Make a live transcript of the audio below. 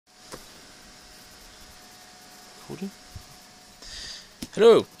recording.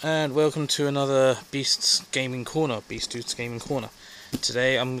 Hello, and welcome to another Beast's Gaming Corner, Beastdude's Gaming Corner.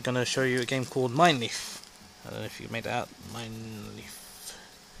 Today I'm going to show you a game called Mijnlieff. I don't know if you made it out. Mijnlieff.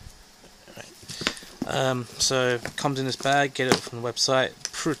 Right. So it comes in this bag, get it from the website.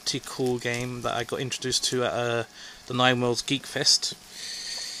 Pretty cool game that I got introduced to at the Nine Worlds Geek Fest.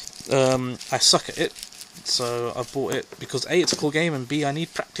 I suck at it, so I bought it because A, it's a cool game, and B, I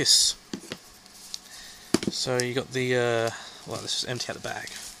need practice. So you got the, well, let's just empty out the bag.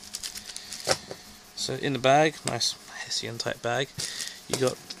 So in the bag, nice Hessian type bag, you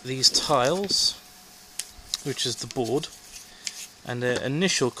got these tiles, which is the board, and the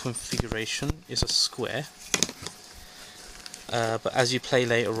initial configuration is a square. But as you play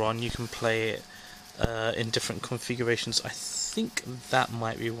later on, you can play it in different configurations. I think that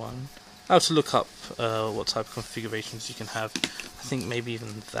might be one. I have to look up what type of configurations you can have. I think maybe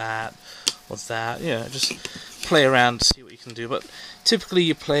even that or that. Yeah, just play around to see what you can do. But typically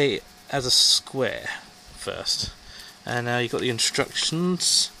you play as a square first. And now you've got the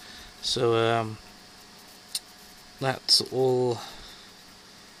instructions. So that's all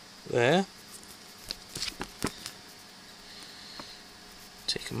there.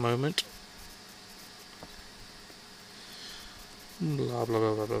 Take a moment. Blah blah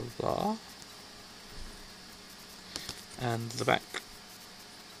blah blah blah blah. And the back.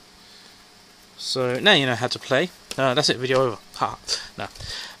 So now you know how to play. That's it, video over. Ha.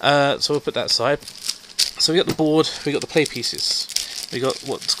 No. So we'll put that aside. So we got the board, we got the play pieces. We got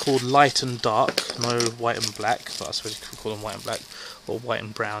what's called light and dark, no white and black, but I suppose you could call them white and black, or white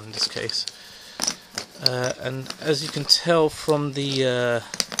and brown in this case. And as you can tell from the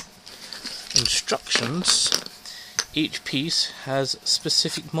instructions, each piece has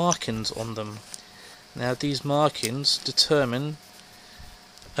specific markings on them. Now these markings determine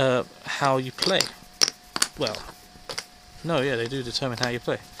how you play. Well, no, yeah, they do determine how you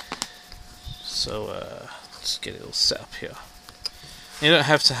play. So let's get it all set up here. You don't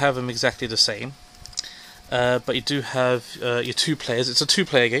have to have them exactly the same, but you do have your two players. It's a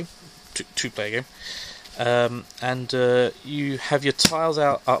two-player game, two-player game, and you have your tiles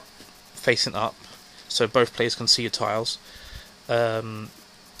up, facing up, so both players can see your tiles.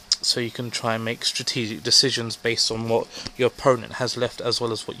 So you can try and make strategic decisions based on what your opponent has left as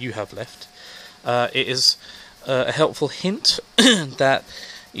well as what you have left. It is a helpful hint that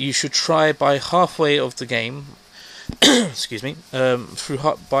you should try by halfway of the game. Excuse me.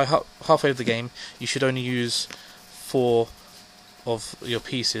 Halfway of the game, you should only use 4 of your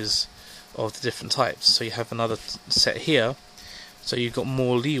pieces of the different types. So you have another set here, so you've got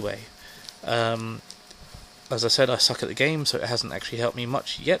more leeway. As I said, I suck at the game, so it hasn't actually helped me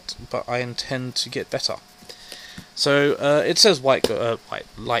much yet, but I intend to get better. So it says light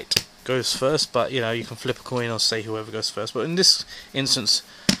goes first, but you know, you can flip a coin or say whoever goes first. But in this instance,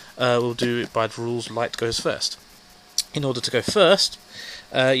 we'll do it by the rules: light goes first. In order to go first,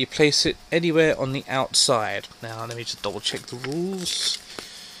 you place it anywhere on the outside. Now let me just double check the rules.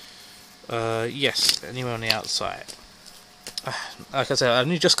 Yes, anywhere on the outside. Like I said, I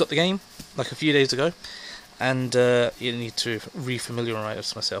only just got the game like a few days ago, and you need to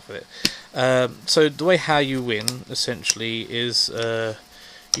re-familiarise myself with it. So the way how you win essentially is you're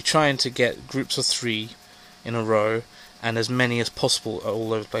trying to get groups of 3 in a row, and as many as possible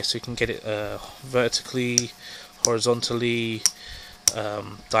all over the place, so you can get it vertically, horizontally,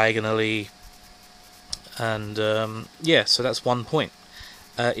 diagonally, and yeah, so that's 1 point.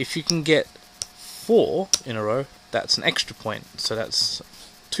 If you can get 4 in a row, that's an extra point, so that's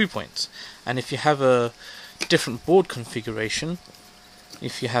 2 points. And if you have a different board configuration,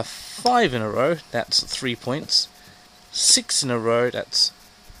 if you have 5 in a row, that's 3 points. 6 in a row, that's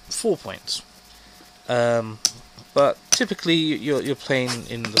 4 points. But typically you're playing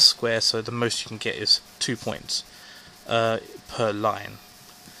in the square, so the most you can get is 2 points per line.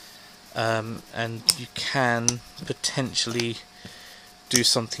 And you can potentially do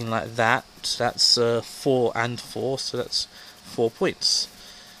something like that. That's 4 and 4, so that's 4 points,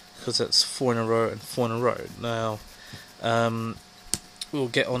 because that's 4 in a row and 4 in a row. Now we'll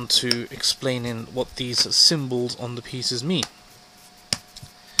get on to explaining what these symbols on the pieces mean.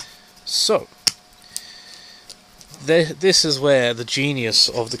 So this is where the genius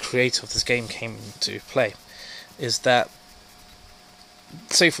of the creator of this game came into play, is that,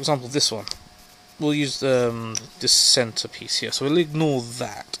 say for example this one, we'll use this center piece here, so we'll ignore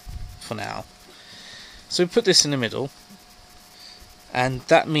that for now. So we put this in the middle, and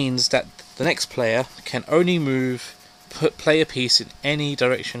that means that the next player can only play a piece in any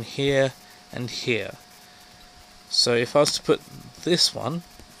direction here and here. So if I was to put this one,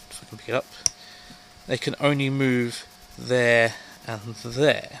 if I can pick it up, they can only move there and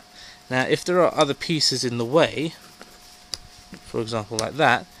there. Now if there are other pieces in the way, for example like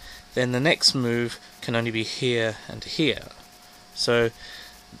that, then the next move can only be here and here. So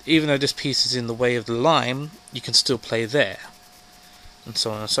even though this piece is in the way of the line, you can still play there, and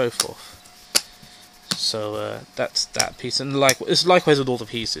so on and so forth. So that's that piece, and it's likewise with all the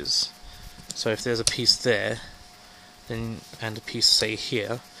pieces. So if there's a piece there, then and a piece say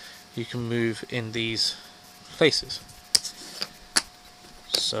here, you can move in these places.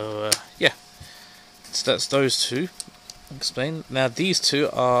 So yeah, so that's those two. Explain. Now these two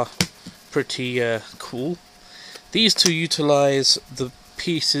are pretty cool. These two utilize the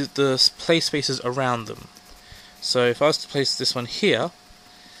pieces, the play spaces around them. So if I was to place this one here,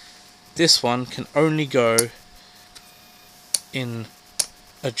 this one can only go in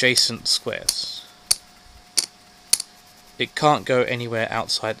adjacent squares. It can't go anywhere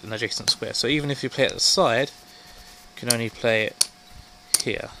outside an adjacent square. So even if you play it at the side, you can only play it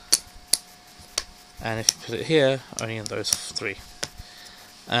here. And if you put it here, only in those three.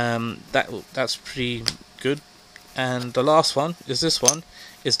 That's pretty good. And the last one is this one,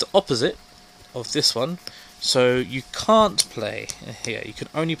 is the opposite of this one. So you can't play here. You can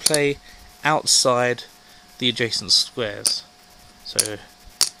only play outside the adjacent squares. So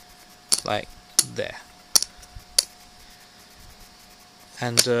like there.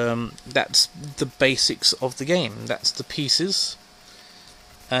 And that's the basics of the game. That's the pieces,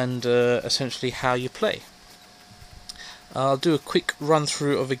 and essentially how you play. I'll do a quick run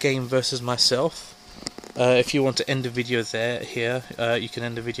through of a game versus myself. If you want to end the video here, you can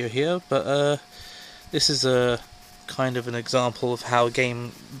end the video here, but this is a kind of an example of how a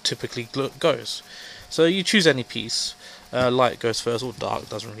game typically goes. So you choose any piece, light goes first or dark,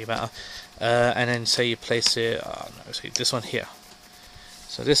 doesn't really matter, and then say you place it, say this one here.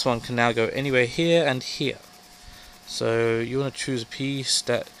 So this one can now go anywhere here and here. So you want to choose a piece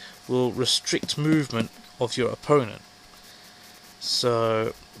that will restrict movement of your opponent.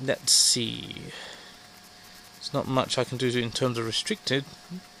 So let's see. There's not much I can do in terms of restricted.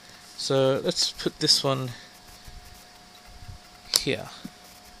 So let's put this one here.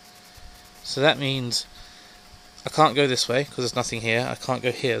 So that means I can't go this way because there's nothing here. I can't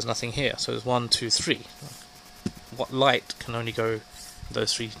go here, there's nothing here. So there's 1, 2, 3. What light can only go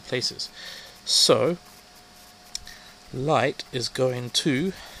those three places. So light is going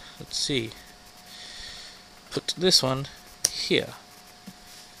to, let's see, put this one here.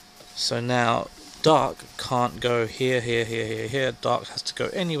 So now dark can't go here, here, here, here, here. Dark has to go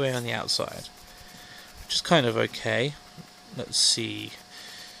anywhere on the outside, which is kind of okay. Let's see.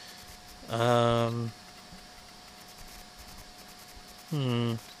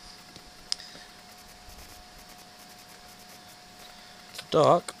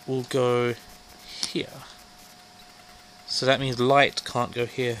 Dark will go here. So that means light can't go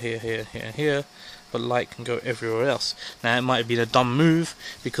here, here, here, here, and here, but light can go everywhere else. Now it might have been a dumb move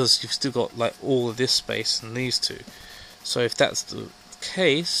because you've still got like all of this space and these two. So if that's the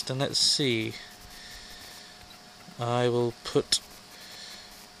case, then let's see. I will put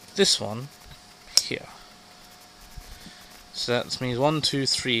this one here. So that means 1, 2,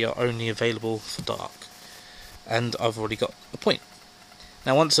 3 are only available for dark, and I've already got a point.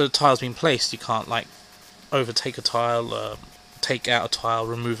 Now once a tile's been placed, you can't like overtake a tile, take out a tile,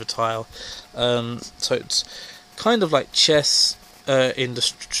 remove a tile. So it's kind of like chess in the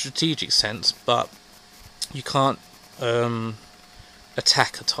strategic sense, but you can't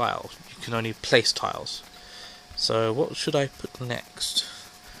attack a tile. You can only place tiles. So what should I put next?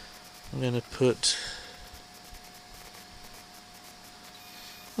 I'm going to put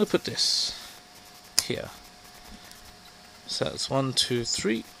this here. So that's 1, 2,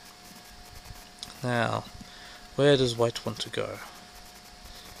 3. Now, where does white want to go?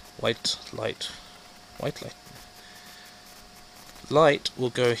 White, light, white, light. Light will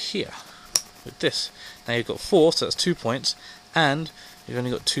go here with this. Now you've got 4, so that's 2 points, and you've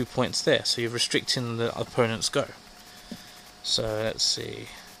only got 2 points there, so you're restricting the opponent's go. So let's see.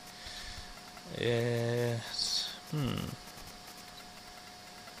 Yes.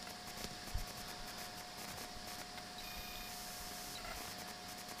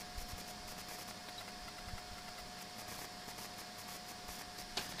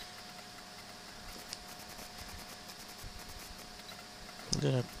 I'm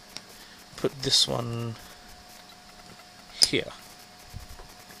going to put this one here.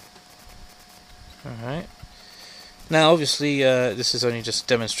 Alright. Now obviously this is only just a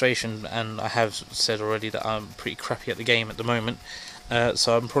demonstration, and I have said already that I'm pretty crappy at the game at the moment,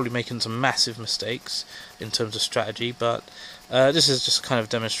 so I'm probably making some massive mistakes in terms of strategy, but this is just kind of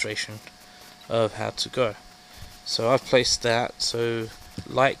demonstration of how to go. So I've placed that so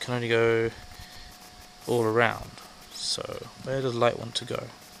light can only go all around. So where does light want to go?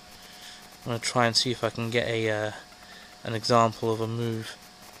 I'm going to try and see if I can get an example of a move.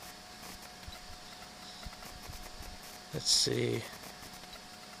 Let's see.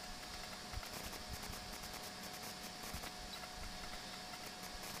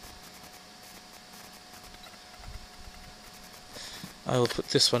 I will put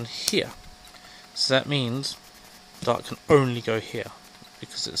this one here. So that means dark can only go here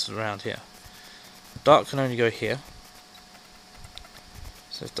because it's around here. Dark can only go here.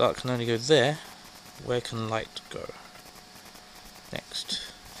 So if dark can only go there, where can light go next?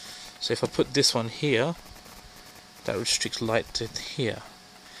 So if I put this one here, that restricts light to here.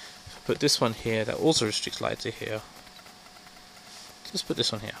 If I put this one here, that also restricts light to here. Just put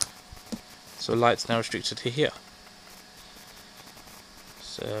this one here. So light's now restricted to here.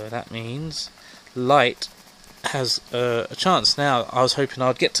 So that means light has a chance. Now, I was hoping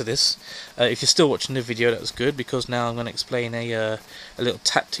I'd get to this. If you're still watching the video, that's good, because now I'm going to explain a little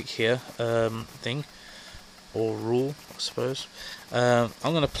tactic here, thing, or rule, I suppose. I'm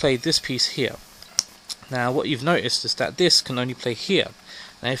going to play this piece here. Now, what you've noticed is that this can only play here.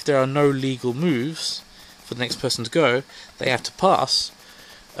 Now, if there are no legal moves for the next person to go, they have to pass,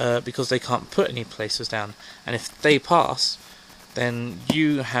 because they can't put any places down. And if they pass, then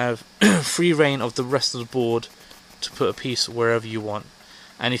you have free reign of the rest of the board to put a piece wherever you want.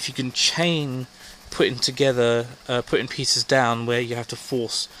 And if you can chain putting pieces down where you have to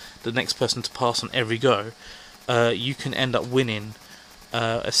force the next person to pass on every go, you can end up winning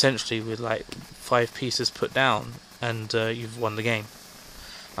essentially with like 5 pieces put down, and you've won the game.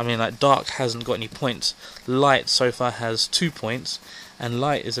 I mean, like, dark hasn't got any points. Light so far has 2 points, and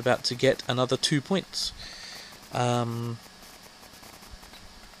light is about to get another 2 points.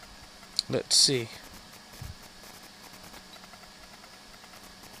 Let's see.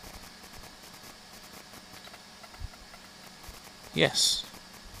 Yes.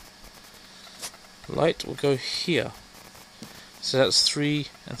 Light will go here. So that's 3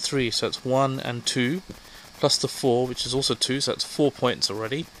 and 3, so that's 1 and 2, plus the 4, which is also 2, so that's 4 points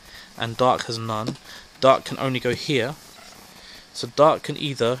already. And dark has none. Dark can only go here. So dark can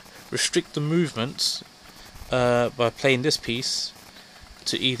either restrict the movements by playing this piece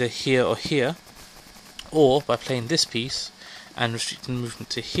to either here or here, or by playing this piece and restricting the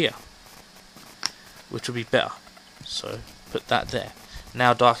movement to here, which would be better. So put that there.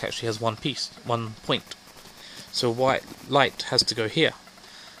 Now dark actually has 1 point. So light has to go here.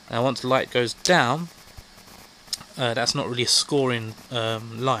 Now once light goes down, that's not really a scoring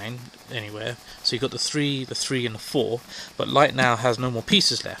line anywhere. So you've got the 3, and the 4, but light now has no more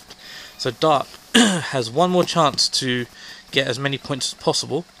pieces left. So dark has 1 more chance to get as many points as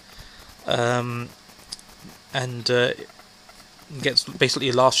possible, and gets basically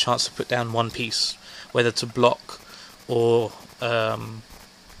a last chance to put down 1 piece, whether to block or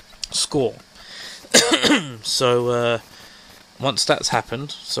score. So once that's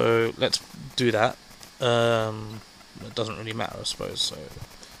happened, so let's do that. It doesn't really matter, I suppose. So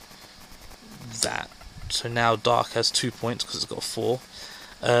that. So now dark has 2 points because it's got 4.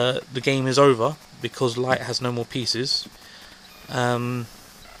 The game is over because light has no more pieces. And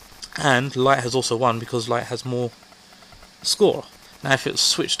light has also won because light has more score. Now if it was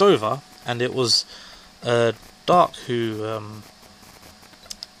switched over and it was dark who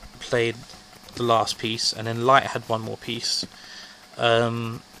played the last piece and then light had 1 more piece,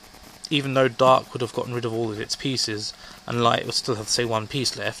 even though dark would have gotten rid of all of its pieces and light would still have, say, 1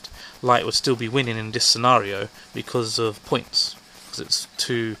 piece left, light would still be winning in this scenario because of points, because it's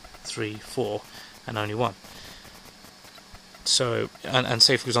 2, 3, 4 and only 1. So, and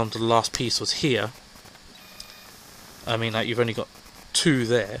say for example the last piece was here, I mean, like, you've only got 2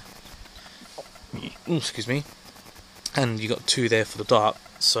 there, excuse me, and you've got 2 there for the dark,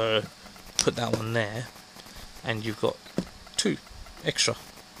 so put that one there and you've got 2 extra.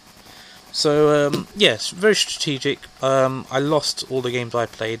 So yes, very strategic. I lost all the games I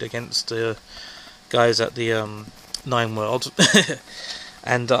played against the guys at the Nine Worlds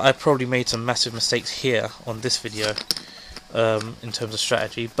and I probably made some massive mistakes here on this video in terms of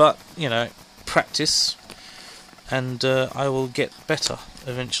strategy, but you know, practice and I will get better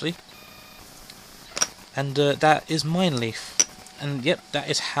eventually. And that is Mijnlieff, and yep, that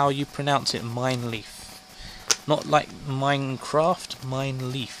is how you pronounce it, Mijnlieff, not like Minecraft,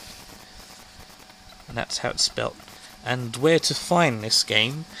 Mijnlieff, and that's how it's spelt. And where to find this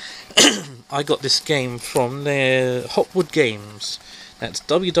game? I got this game from their Hopwood Games. That's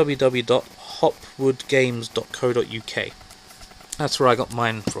www.hopwoodgames.co.uk. That's where I got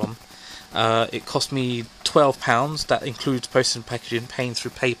mine from. It cost me £12. That includes postage and packaging, paying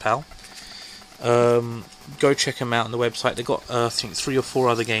through PayPal. Go check them out on the website. They've got I think 3 or 4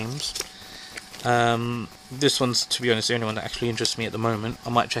 other games. This one's, to be honest, the only one that actually interests me at the moment. I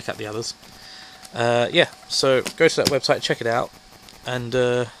might check out the others. Yeah, so go to that website, check it out, and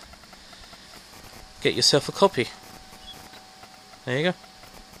get yourself a copy. There you go.